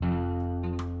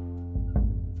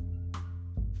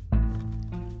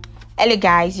Hello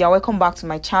guys, you're welcome back to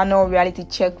my channel, Reality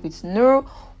Check with Nur,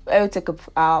 where we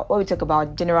talk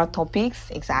about general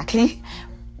topics, exactly,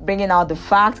 bringing out the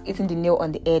facts, hitting the nail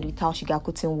on the head without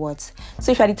sugarcoating words.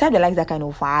 So if you're the type that likes that kind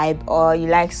of vibe, or you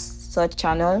like such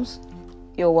channels,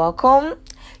 you're welcome.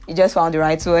 You just found the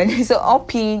right one. So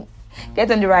up in, get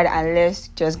on the ride and let's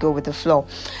just go with the flow.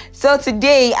 So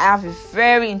today I have a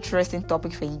very interesting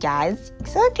topic for you guys.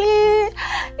 Exactly,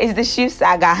 it's the ship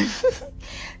saga.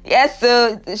 Yes,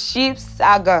 so the ship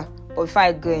saga. But before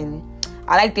I go in,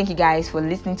 I'd like to thank you guys for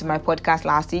listening to my podcast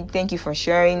last week. Thank you for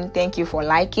sharing, thank you for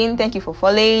liking, thank you for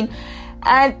following,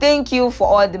 and thank you for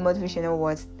all the motivational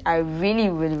words. I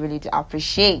really do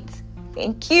appreciate.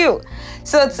 Thank you.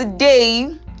 So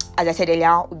today, as I said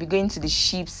earlier, we'll be going to the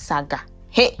ship saga.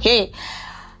 Hey,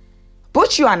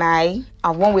 both you and I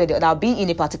have one way or the other been in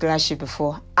a particular ship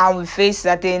before, and we face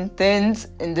certain things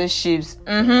in those ships.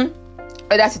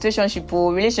 Whether situationship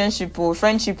or relationship or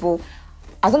friendship, or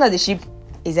as long as the ship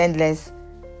is endless,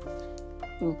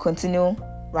 we'll continue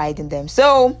riding them.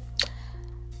 So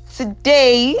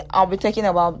today I'll be talking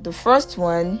about the first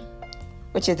one,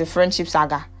 which is the friendship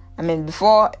saga. I mean,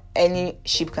 before any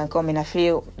ship can come in, I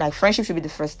feel like friendship should be the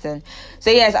first thing.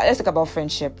 So yes, let's talk about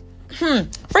friendship.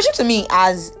 Friendship to me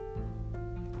has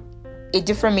a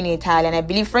different meaning entirely, and I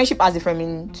believe friendship has different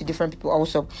meaning to different people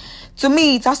also. To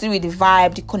me, it has to do with the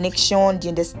vibe, the connection, the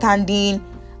understanding.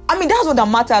 I mean, that's what that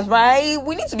matters, right?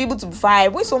 We need to be able to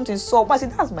vibe when something's up. I say,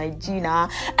 that's my Gina.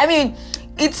 I mean,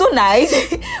 it's so nice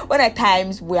when at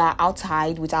times we are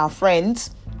outside with our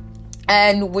friends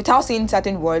and without saying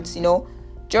certain words,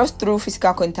 just through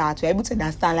physical contact, we're able to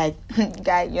understand, like,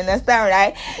 guy, you understand,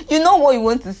 right? You know what you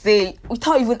want to say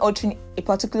without even uttering a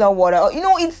particular word. Or,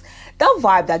 it's that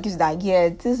vibe that gives that, yeah,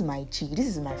 this is my G, this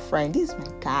is my friend, this is my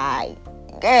guy.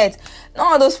 Get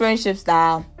none of those friendships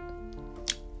that,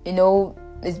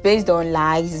 it's based on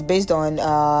lies, it's based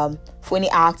on funny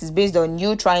acts, it's based on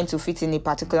you trying to fit in a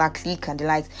particular clique and the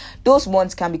likes. Those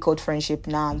ones can be called friendship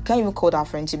now. You can't even call that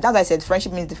friendship. As I said,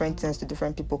 friendship means different things to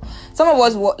different people. Some of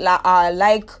us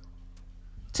like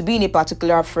to be in a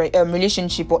particular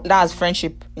relationship, or that's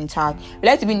friendship in time. We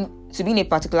like to be in a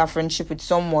particular friendship with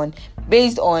someone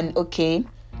based on, okay,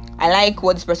 I like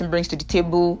what this person brings to the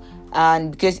table,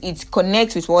 and because it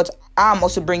connects with what I'm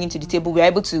also bringing to the table, we're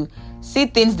able to see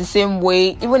things the same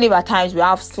way, even if at times we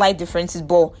have slight differences,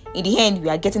 but in the end we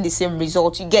are getting the same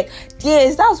result. You get,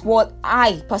 yes, that's what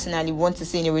I personally want to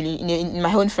see in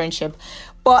my own friendship.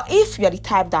 But if you are the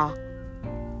type that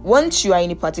once you are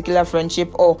in a particular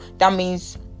friendship, that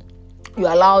means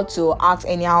you're allowed to act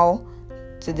anyhow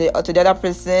to the other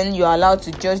person, you're allowed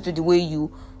to just do the way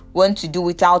you want to do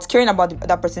without caring about the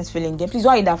other person's feeling, then please,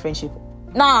 why are you in that friendship?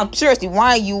 Seriously,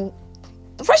 why are you?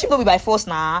 The friendship don't be by force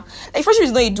now. Like, friendship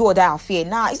is not a do or die affair.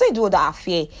 It's not a do or die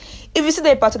affair. If you see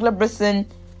that a particular person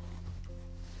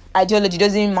ideology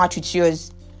doesn't match with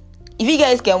yours, if you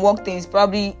guys can work things,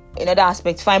 probably another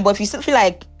aspect, fine. But if you still feel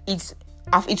like it's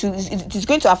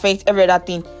going to affect every other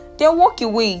thing, then walk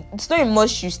away. It's not a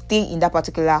must you stay in that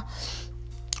particular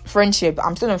friendship.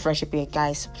 I'm still in friendship here,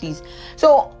 guys, please.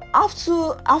 So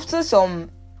after some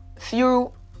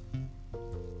few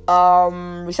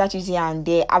researches here and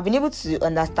there, I've been able to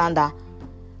understand that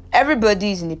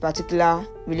everybody is in a particular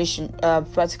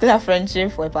particular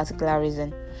friendship for a particular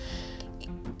reason.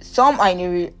 Some are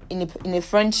in a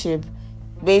friendship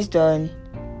based on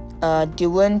they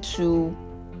want to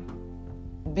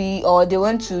be, or they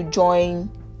want to join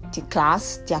their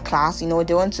class.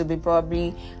 They want to be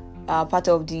probably part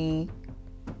of the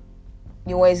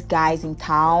newest guys in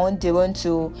town. They want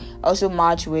to also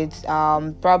match with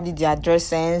probably their dress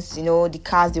sense, the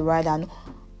cars they ride.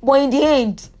 But in the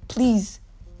end, please,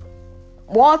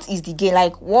 what is the gain?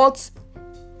 Like, what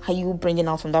are you bringing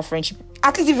out from that friendship?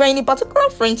 At least if you're in a particular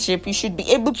friendship, you should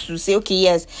be able to say, okay,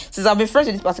 yes, since I've been friends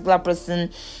with this particular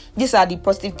person, these are the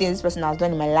positive things this person has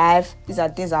done in my life, these are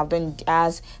things I've done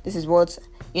as, this is what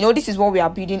we are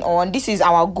building on, this is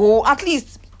our goal. At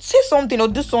least say something or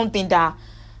do something that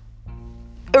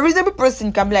a reasonable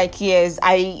person can be like, yes,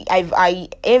 I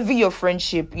envy your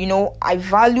friendship, I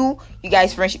value you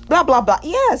guys' friendship, blah blah blah.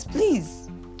 Yes, please,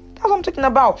 that's what I'm talking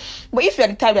about. But if you're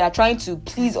the type that are trying to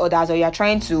please others, or you're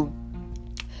trying to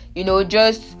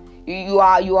just you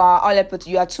are all up,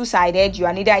 you are two-sided, you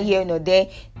are neither here nor there.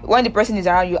 When the person is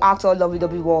around, you act all lovely,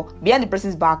 well, behind the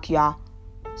person's back you are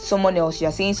someone else, you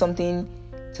are saying something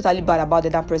totally bad about the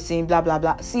other person, blah blah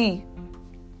blah. See,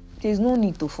 there's no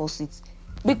need to force it.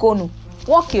 Bikono,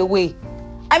 walk away.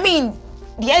 I mean,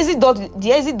 the exit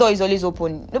door is always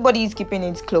open. Nobody is keeping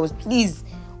it closed. Please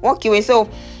walk away. So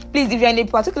please, if you're in a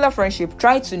particular friendship,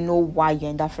 try to know why you're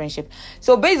in that friendship.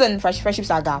 So based on friendship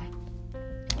saga,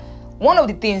 one of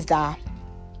the things that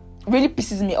really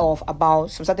pisses me off about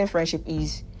some certain friendship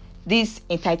is this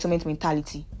entitlement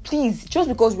mentality. Please, just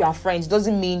because we are friends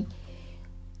doesn't mean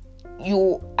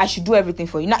I should do everything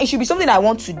for you. Now, it should be something I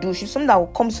want to do. It should be something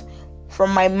that comes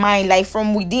from my mind, like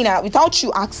from within, without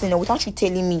you asking or without you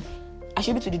telling me. I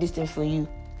should be able to do this thing for you.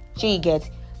 Sure, you get.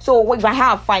 So if I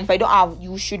have, fine. If I don't have,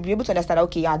 you should be able to understand.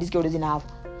 Okay, this girl doesn't have.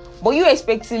 But you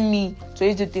expecting me to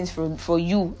always do things for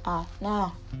you?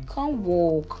 Nah, can't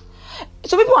work.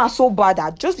 So people are so bad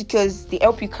that just because they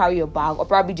help you carry your bag, or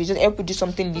probably they just help you do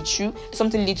something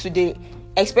little, they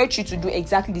expect you to do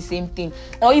exactly the same thing,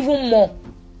 or even more.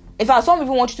 In fact, some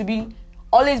people want you to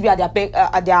always be at their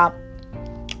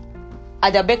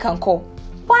beck and call.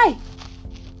 Why?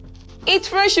 It's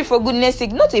friendship, for goodness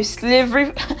sake, not a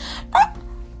slavery.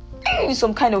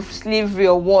 Some kind of slavery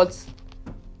or what?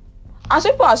 And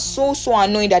some people are so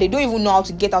annoying that they don't even know how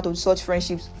to get out of such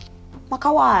friendships.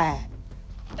 Maka, why?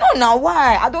 No, now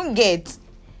why? I don't get.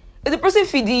 If the person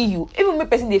feeding you, even the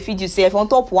person they feed yourself on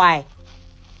top, why?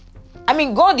 I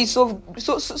mean, God is so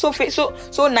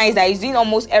nice that He's doing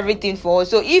almost everything for us.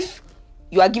 So if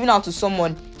you are giving out to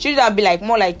someone, should that be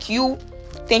more like you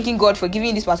thanking God for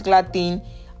giving this particular thing,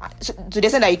 to the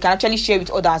extent that you can actually share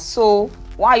with others? So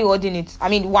why are you holding it? I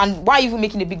mean, why are you even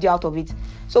making a big deal out of it?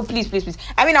 So please.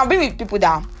 I mean, I've been with people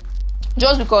that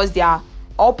just because they are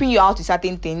helping you out with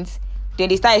certain things, then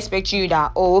they start expecting you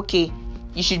that, okay,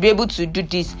 you should be able to do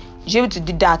this, you should be able to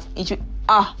do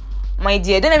that. My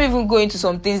dear, don't even go into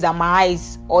some things that my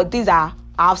eyes or things that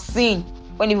I've seen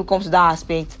when it comes to that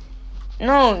aspect.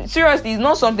 No, seriously, it's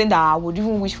not something that I would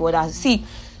even wish for others. See,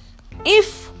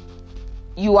 if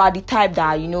you are the type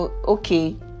that,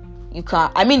 okay, you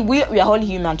can, I mean, we are all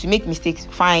human, to make mistakes,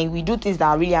 fine. We do things that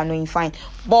are really annoying, fine.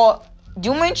 But the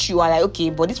moment you are like,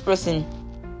 okay, but this person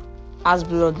has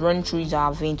blood running through his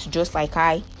veins just like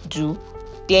I do,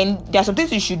 then there are some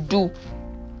things you should do.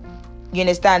 You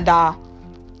understand that?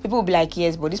 People will be like,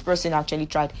 yes, but this person actually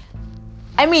tried.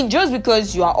 I mean, just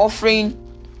because you are offering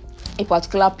a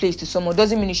particular place to someone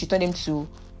doesn't mean you should turn them to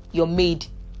your maid.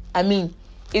 I mean,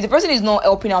 if the person is not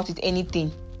helping out with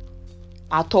anything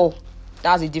at all,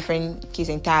 that's a different case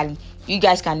entirely. You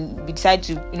guys can decide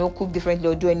to, cook differently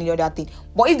or do any other thing.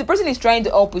 But if the person is trying to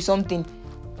help with something,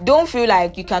 don't feel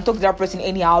like you can talk to that person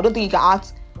anyhow. I don't think you can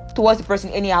act towards the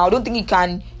person anyhow. I don't think you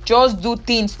can just do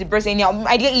things to the person anyhow.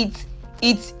 I get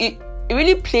it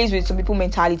really plays with some people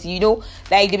mentality,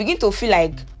 like they begin to feel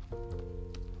like,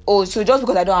 oh, so just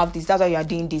because I don't have this, that's why you are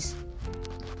doing this.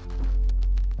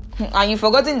 And you've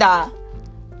forgotten that,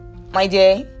 my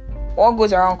dear, what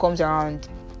goes around comes around.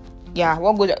 Yeah,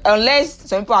 unless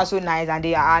some people are so nice and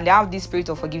they have this spirit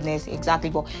of forgiveness, exactly.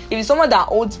 But if it's someone that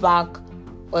holds back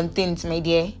on things, my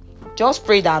dear, just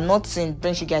pray that nothing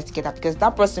brings you guys together, because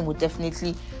that person will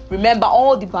definitely remember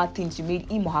all the bad things you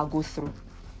made him or her go through.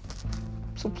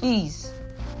 So please,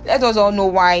 let us all know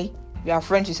why we are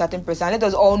friends with certain person. Let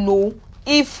us all know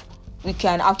if we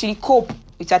can actually cope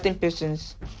with certain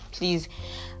persons. Please.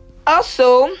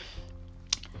 Also,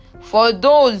 for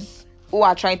those who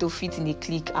are trying to fit in the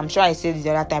clique, I'm sure I said this the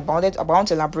other time, but I want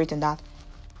to elaborate on that.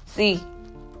 See,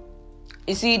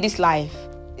 you see, this life,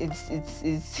 it's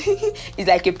it's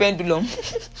like a pendulum.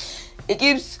 It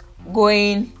keeps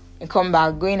going and come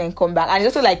back, and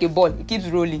it's also like a ball. It keeps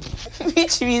rolling,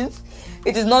 which means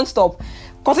it is non-stop.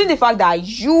 Considering the fact that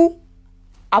you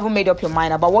haven't made up your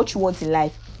mind about what you want in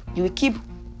life, you will keep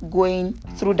going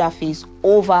through that phase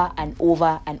over and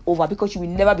over and over, because you will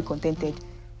never be contented.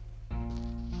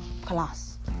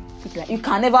 Class, you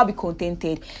can never be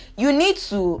contented. You need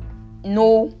to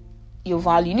know your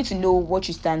value. You need to know what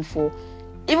you stand for,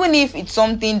 even if it's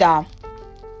something that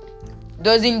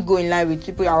doesn't go in line with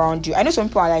people around you. I know some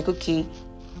people are like, okay,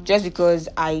 just because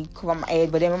I cover my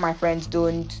head, but then when my friends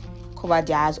don't cover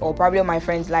theirs, or probably my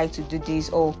friends like to do this,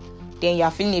 or then you are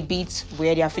feeling a bit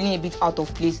weird, you are feeling a bit out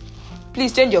of place,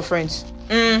 please change your friends.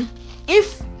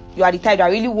 If you are the type that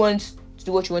really wants to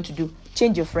do what you want to do,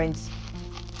 change your friends.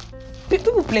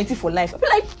 People plenty for life. I feel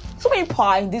like so many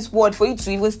power in this world for you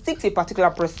to even stick to a particular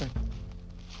person.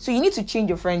 So you need to change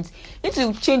your friends. You need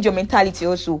to change your mentality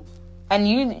also, and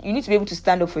you need to be able to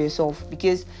stand up for yourself.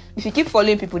 Because if you keep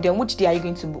following people, then which day are you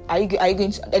going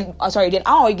to? Then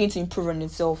how are you going to improve on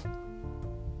yourself?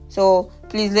 So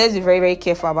please, let's be very, very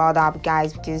careful about that,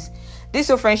 guys, because this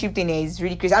whole friendship thing is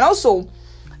really crazy. And also,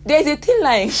 there's a thin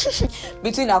line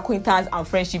between acquaintance and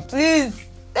friendship. Please,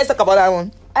 let's talk about that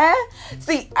one.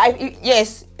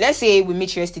 Let's say we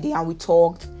met yesterday and we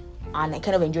talked and I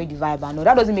kind of enjoyed the vibe. I know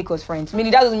that doesn't make us friends.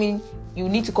 Meaning that doesn't mean you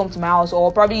need to come to my house,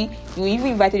 or probably you even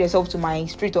invited yourself to my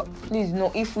street. Or please,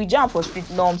 no, if we jam for street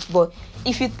norms, but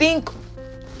if you think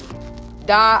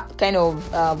that kind of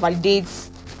validates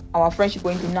our friendship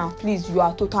going to now. Please, you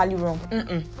are totally wrong.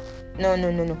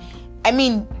 No. I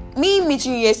mean, me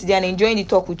meeting you yesterday and enjoying the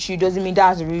talk with you doesn't mean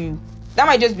that's the real you. That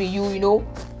might just be you,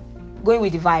 going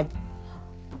with the vibe.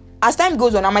 As time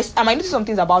goes on, I might notice some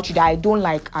things about you that I don't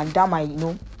like, and that might,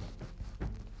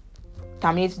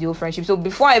 terminate the whole friendship. So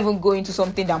before I even go into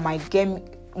something that might get me,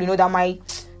 that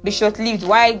might be short-lived,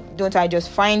 why don't I just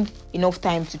find enough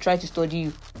time to try to study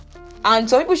you? And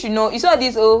some people should know. You saw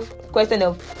this whole question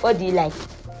of what do you like?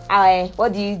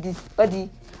 What do you this? What do you...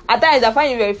 At times I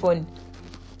find it very funny.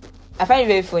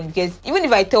 Because even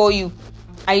if I tell you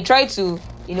and you try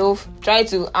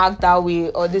to act that way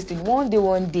or this thing, one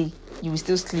day you will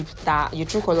still sleep, that your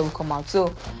true color will come out.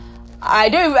 So I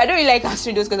don't really like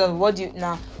answering those questions. What do you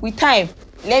now? With time,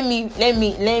 let me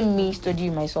study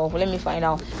you myself. Let me find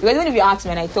out. Because even if you ask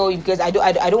me and I tell you, because I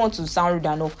don't want to sound rude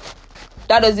enough,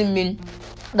 that doesn't mean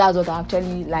that's what I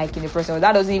actually like in the person.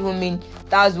 That doesn't even mean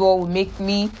that's what will make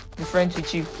me be friends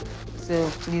with you. So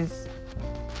please,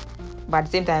 but at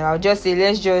the same time, I'll just say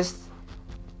let's just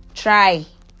try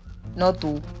not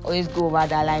to always go over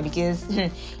that line, because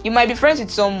you might be friends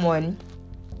with someone,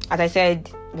 as I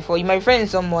said before, you might be friends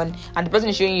with someone and the person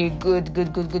is showing you a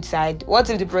good side. What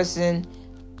if the person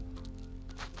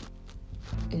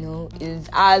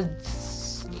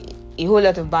has a whole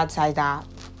lot of bad sides that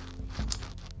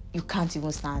you can't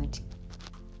even stand?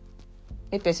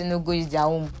 A person no go use their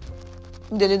own.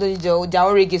 They don't use their own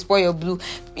reggae, spoil your blue.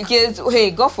 Because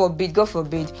hey, God forbid.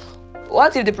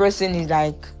 What if the person is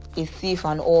like a thief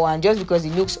and all, and just because he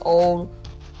looks all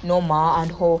normal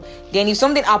and all, then if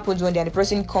something happens one day and the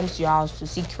person comes to your house to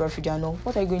seek refuge and all,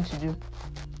 what are you going to do?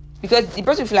 Because the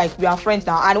person feel like we are friends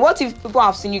now. And what if people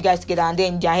have seen you guys together and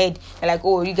then in their head they're like,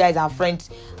 oh, you guys are friends,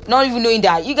 not even knowing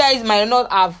that you guys might not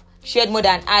have shared more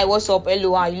than what's up,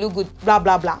 hello, you look good, blah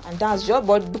blah blah, and that's just,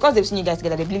 but because they've seen you guys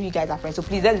together, they believe you guys are friends. So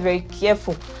please, let's be very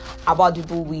careful about the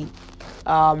people we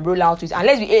roll out with, and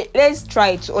let's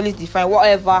try to always define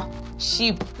whatever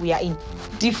ship we are in.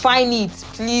 Define it,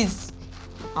 please.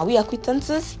 Are we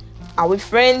acquaintances? Are we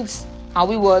friends? Are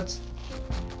we what?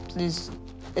 Please,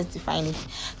 let's define it.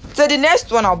 So the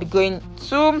next one I'll be going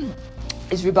to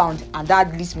is rebound, and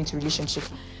that leads me to relationship.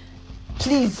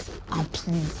 Please,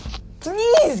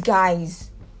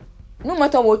 guys, no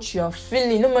matter what you are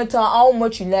feeling, no matter how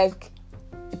much you like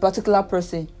a particular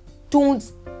person,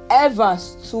 don't ever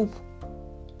stoop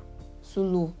so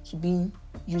low to being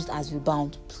used as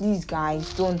rebound. Please,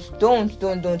 guys, don't.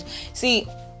 See,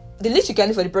 the least you can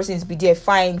do for the person is be there,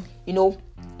 fine,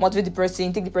 motivate the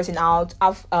person, take the person out,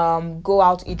 have go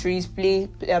out, eateries, play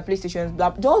PlayStation,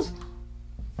 blah. Just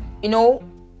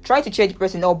try to cheer the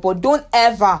person up, but don't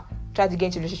ever try to get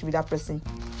into a relationship with that person.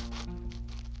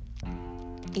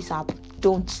 ASAP.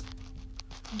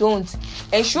 Don't.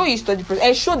 Ensure you study the person.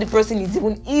 Ensure the person is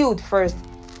even healed first.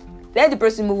 Let the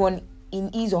person move on in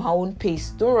his or her own pace.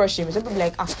 Don't rush him. Some people be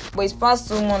like, but it's past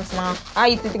 2 months now. How are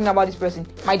you thinking about this person?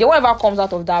 My dear, whatever comes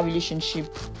out of that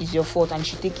relationship is your fault, and you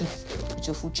should take it with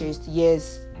your full chest.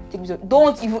 Yes. You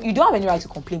don't have any right to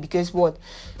complain, because what?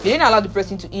 You didn't allow the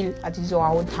person to heal at his or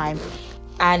her own time,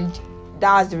 and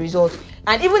that's the result.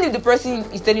 And even if the person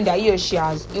is telling that he or she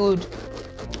has healed,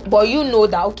 but you know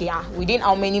that within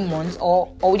how many months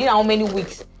or within how many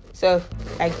weeks, so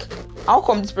like, how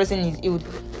come this person is healed?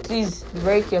 Please be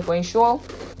very careful. Ensure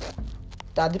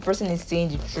that the person is saying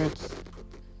the truth.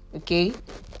 Okay,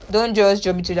 don't just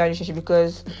jump into that relationship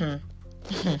because you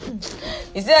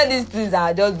see that these things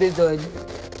are just based on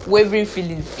wavering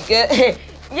feelings. Because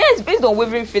yes, based on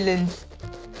wavering feelings,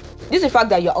 this is the fact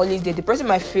that you're always there. The person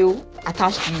might feel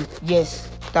attached to you. Yes,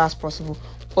 that's possible,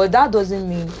 but that doesn't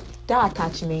mean that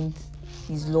attachment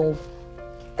is love.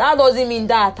 That doesn't mean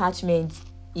that attachment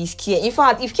is care. In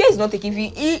fact, if care is not taken,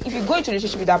 if you go into a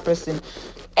relationship with that person,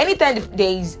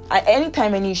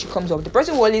 anytime any issue comes up, the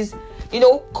person will always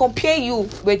compare you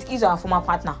with his or her former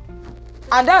partner,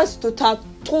 and that's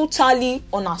totally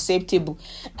unacceptable.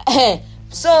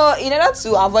 So in order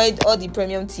to avoid all the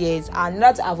premium tears, and in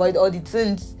order to avoid all the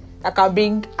things that can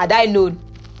bring a die load,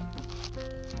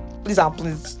 please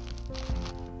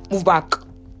move back.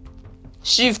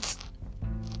 Shift.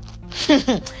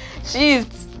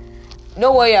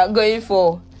 Know what you are going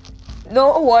for.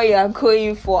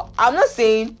 I'm not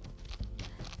saying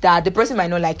that the person might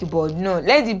not like you, but no,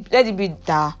 let it be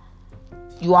that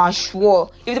you are sure.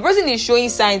 If the person is showing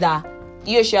signs that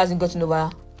he or she hasn't gotten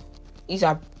over his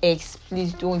or ex,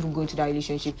 please don't even go into that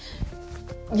relationship.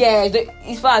 Yeah,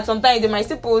 in fact, sometimes they might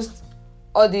still post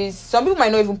all this. Some people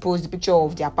might not even post the picture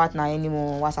of their partner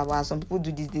anymore on WhatsApp. Some people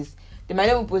do this. They might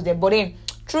never post them, but then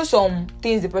through some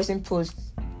things the person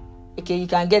posts, okay, you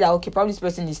can get that, okay, probably this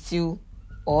person is still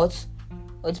hurt,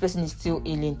 or this person is still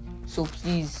ailing. So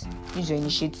please use your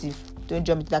initiative. Don't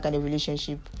jump into that kind of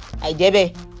relationship. I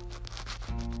debe.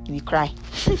 You will cry.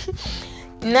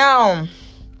 Now,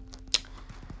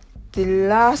 the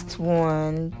last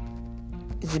one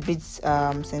is a bit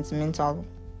sentimental,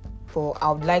 but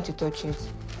I would like to touch it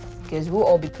because we'll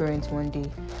all be parents one day.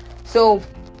 So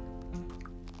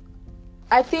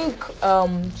I think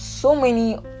so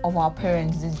many of our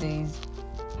parents these days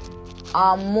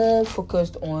are more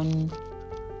focused on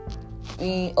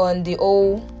the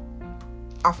old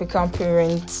African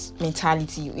parent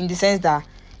mentality, in the sense that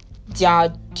their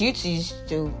duties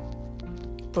to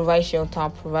provide shelter,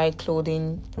 provide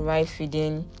clothing, provide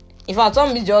feeding. In fact,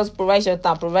 some just provide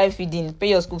shelter, provide feeding, pay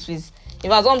your school fees. In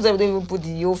fact, some don't even put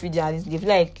the whole feeding and they feel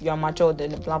like you are mature,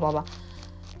 then blah blah blah.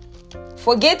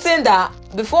 Forgetting that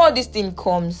before this thing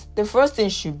comes, the first thing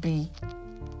should be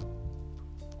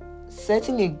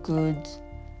setting a good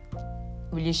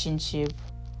relationship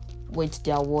with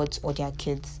their wards or their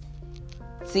kids.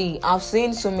 See, I've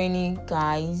seen so many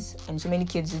guys and so many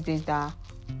kids these days that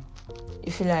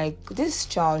you feel like this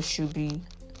child should be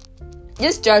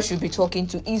talking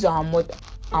to his or her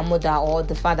mother or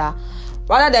the father,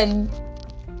 rather than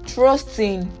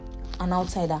trusting an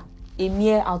outsider, a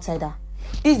mere outsider.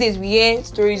 These days we hear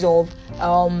stories of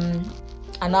an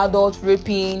adult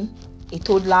raping a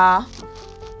toddler,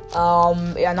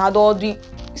 an adult.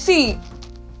 See,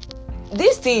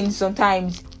 these things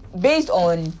sometimes, based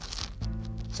on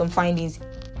some findings,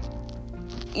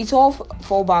 it all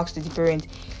fall back to the parent.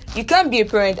 You can't be a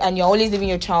parent and you're always leaving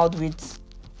your child with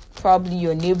probably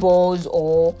your neighbors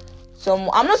or some.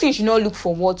 I'm not saying you should not look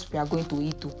for what we are going to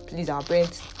eat to. Please, our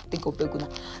parents take up a.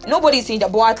 Nobody's saying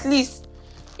that, but at least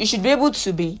you should be able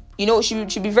to be,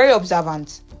 should be very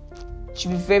observant.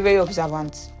 Should be very, very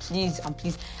observant. Please and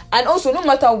please. And also, no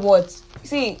matter what,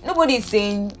 see, nobody is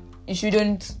saying you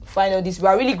shouldn't find all this. We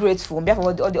are really grateful on behalf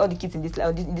of all the kids in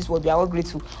this world. We are all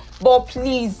grateful. But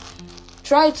please,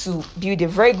 try to build a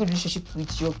very good relationship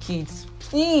with your kids.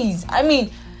 Please. I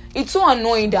mean, it's so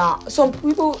annoying that some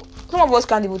of us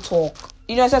can't even talk.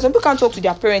 Some people can't talk to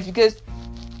their parents because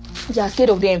they are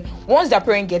scared of them. Once their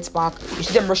parent gets back, you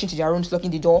see them rushing to their rooms,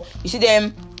 locking the door. You see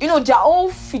them, they're all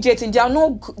fidgeting. They are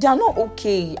not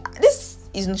okay. This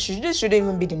shouldn't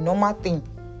even be the normal thing.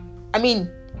 I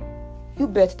mean, you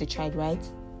birthed the child, right?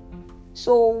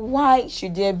 So why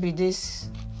should there be this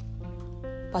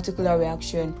particular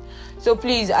reaction? So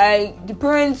please, our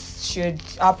parents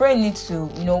need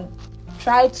to,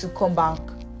 try to come back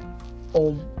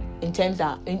home in terms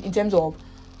of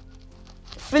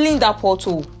filling that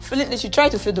portal. They should try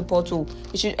to fill the portal.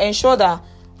 They should ensure that,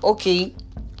 okay,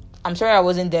 I'm sorry I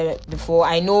wasn't there before.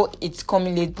 I know it's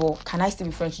coming late, but can I still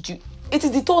be friends with you? It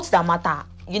is the thoughts that matter.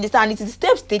 You understand? It is the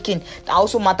steps taken that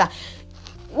also matter.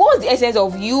 What's the essence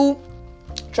of you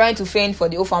trying to fend for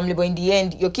the whole family, but in the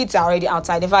end, your kids are already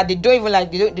outside? In fact, they don't even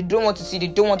they don't want to see, they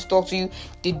don't want to talk to you,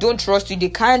 they don't trust you, they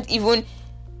can't even,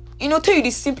 tell you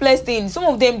the simplest things. Some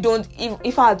of them don't,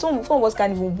 in fact, some of us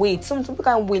can't even wait. Some people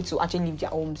can't wait to actually leave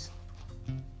their homes.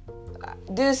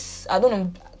 This, I don't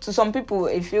know, to some people,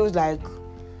 it feels like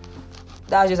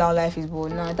that's just how life is, but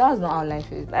no, that's not how life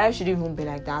is. Life shouldn't even be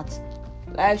like that.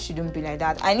 Life shouldn't be like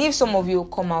that. And if some of you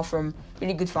come out from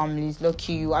really good families,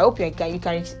 lucky you, I hope you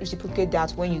can reciprocate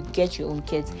that when you get your own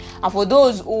kids. And for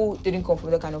those who didn't come from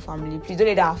that kind of family, please don't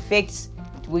let that affect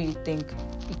the way you think.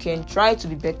 You can try to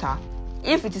be better.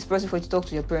 If it is possible for you to talk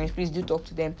to your parents, please do talk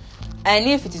to them. And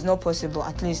if it is not possible,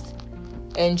 at least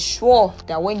ensure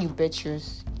that when you bet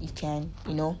yours, you can,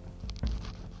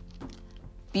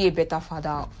 be a better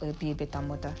father or be a better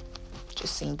mother.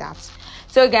 Just saying that.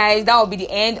 So guys, that will be the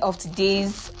end of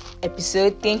today's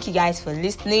episode. Thank you guys for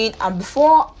listening. And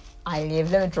before I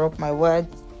leave, let me drop my word.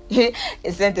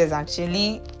 A sentence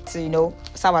actually to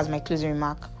serve as my closing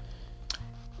remark.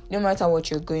 No matter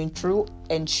what you're going through,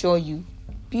 ensure you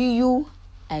be you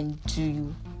and do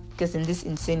you, because in this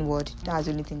insane world, that's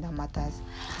the only thing that matters.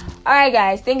 Alright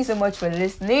guys, thank you so much for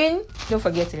listening. Don't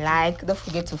forget to like, don't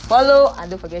forget to follow, and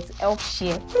don't forget to help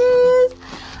share, please.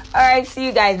 Alright, see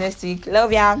you guys next week.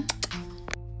 Love ya.